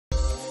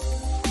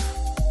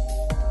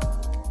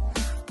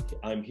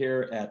I'm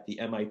here at the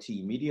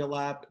MIT Media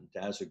Lab,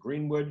 Daza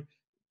Greenwood,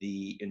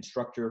 the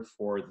instructor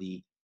for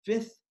the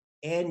 5th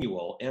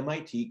annual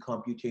MIT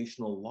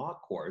Computational Law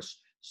course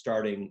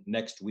starting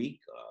next week.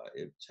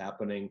 It's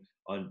happening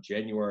on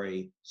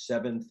January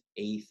 7th,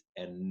 8th,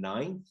 and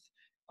 9th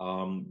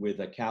with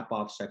a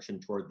cap-off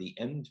section toward the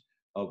end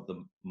of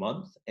the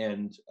month,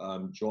 and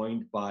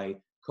joined by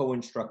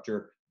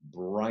co-instructor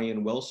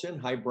Brian Wilson.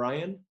 Hi,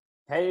 Brian.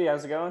 Hey,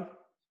 how's it going?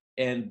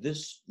 And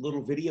this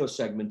little video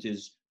segment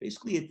is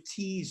basically a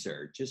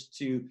teaser just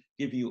to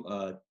give you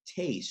a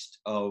taste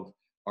of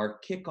our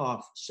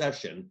kickoff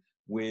session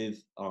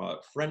with a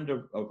friend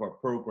of our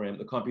program,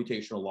 the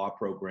computational law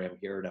program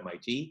here at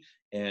MIT,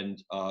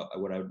 and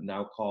what I would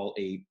now call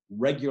a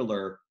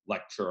regular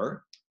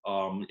lecturer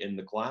in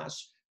the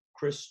class,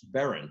 Chris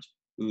Berendt,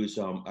 who's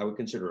I would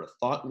consider a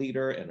thought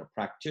leader and a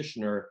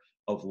practitioner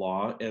of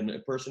law, and a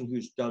person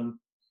who's done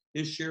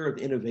his share of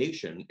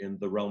innovation in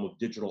the realm of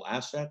digital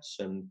assets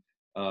and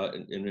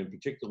in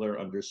particular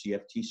under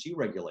CFTC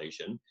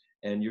regulation.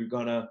 And you're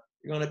gonna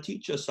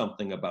teach us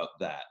something about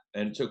that.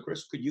 And so,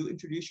 Chris, could you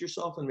introduce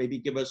yourself and maybe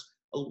give us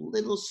a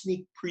little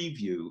sneak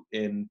preview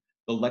in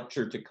the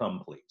lecture to come,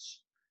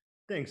 please?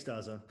 Thanks,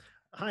 Daza.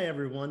 Hi,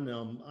 everyone.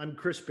 I'm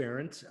Chris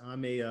Berendt.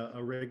 I'm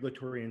a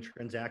regulatory and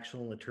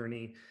transactional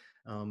attorney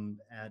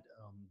at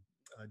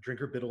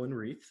Drinker, Biddle, and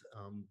Reith,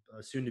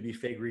 soon to be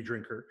Faegre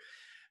Drinker.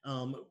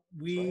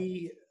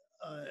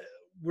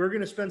 We're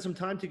going to spend some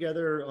time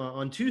together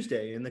on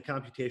Tuesday in the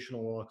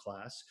computational law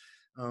class,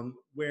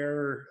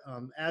 where,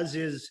 as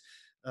is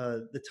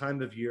the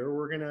time of year,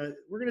 we're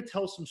gonna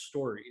tell some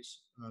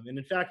stories, and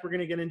in fact, we're going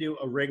to get into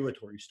a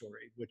regulatory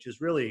story, which is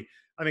really,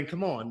 I mean,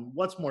 come on,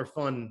 what's more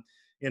fun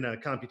in a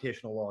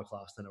computational law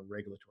class than a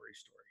regulatory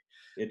story?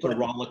 It's a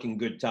rollicking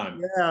good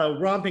time. Yeah,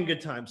 romping good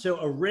time. So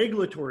a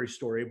regulatory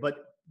story,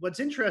 but what's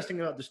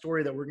interesting about the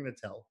story that we're going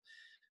to tell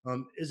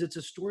is it's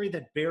a story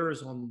that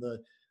bears on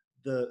the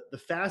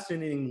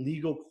fascinating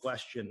legal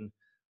question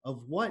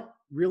of what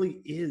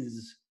really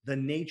is the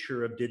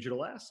nature of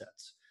digital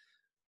assets.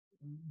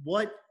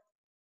 What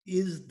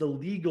is the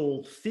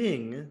legal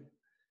thing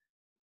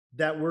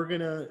that we're going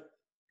to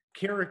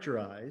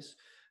characterize,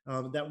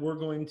 that we're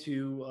going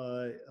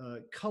to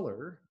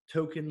color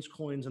tokens,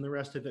 coins, and the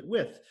rest of it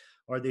with?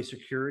 Are they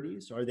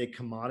securities? Are they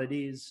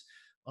commodities?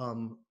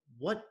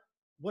 What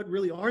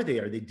really are they?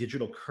 Are they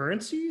digital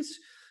currencies?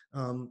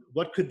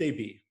 What could they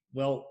be?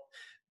 Well,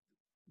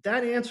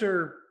 that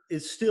answer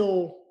is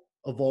still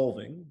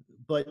evolving,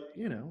 but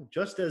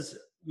just as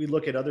we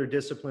look at other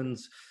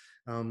disciplines,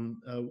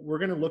 we're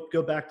going to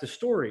go back to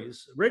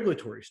stories,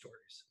 regulatory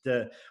stories,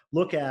 to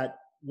look at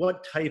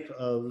what type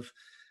of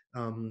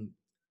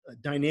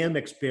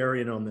dynamics bear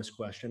in on this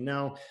question.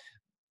 Now,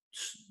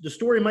 the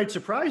story might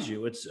surprise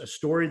you. It's a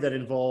story that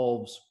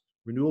involves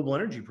renewable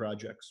energy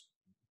projects,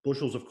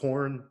 bushels of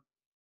corn,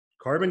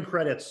 carbon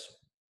credits,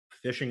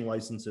 fishing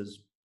licenses,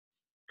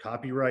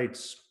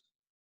 copyrights,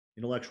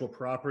 intellectual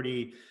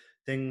property,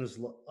 things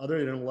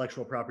other than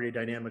intellectual property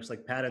dynamics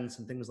like patents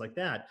and things like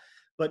that.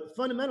 But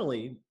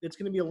fundamentally, it's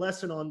going to be a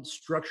lesson on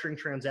structuring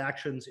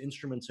transactions,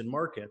 instruments, and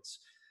markets,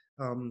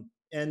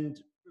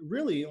 and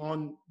really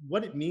on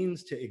what it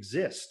means to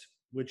exist,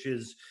 which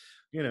is,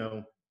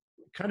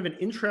 kind of an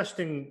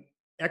interesting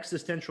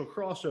existential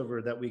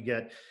crossover that we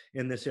get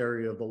in this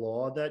area of the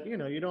law that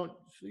you don't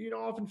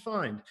often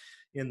find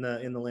in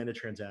the land of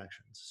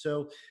transactions.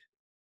 So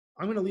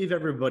I'm going to leave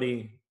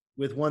everybody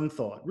with one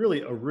thought, really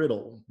a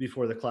riddle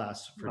before the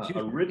class for Tuesday.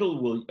 A riddle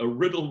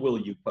will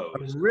you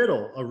pose? A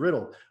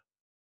riddle.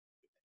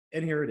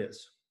 And here it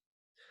is.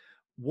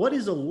 What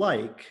is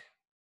alike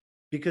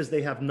because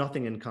they have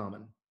nothing in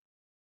common?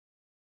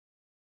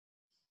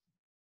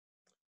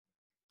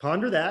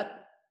 Ponder that.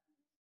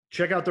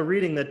 Check out the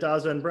reading that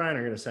Daza and Brian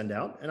are going to send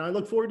out, and I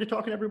look forward to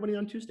talking to everybody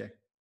on Tuesday.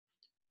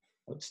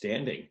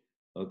 Outstanding.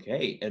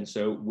 Okay, and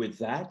so with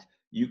that,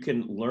 you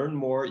can learn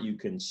more, you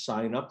can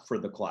sign up for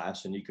the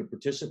class, and you can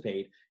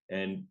participate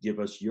and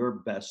give us your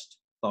best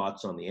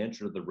thoughts on the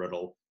answer to the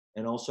riddle,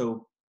 and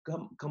also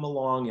come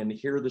along and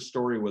hear the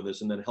story with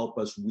us, and then help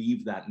us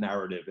weave that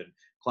narrative in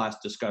class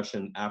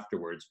discussion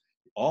afterwards.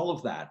 All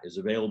of that is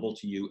available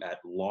to you at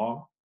law.MIT.edu.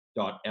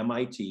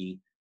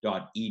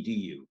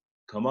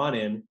 Come on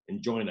in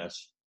and join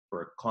us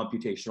for a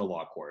computational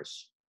law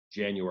course,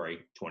 January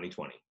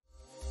 2020.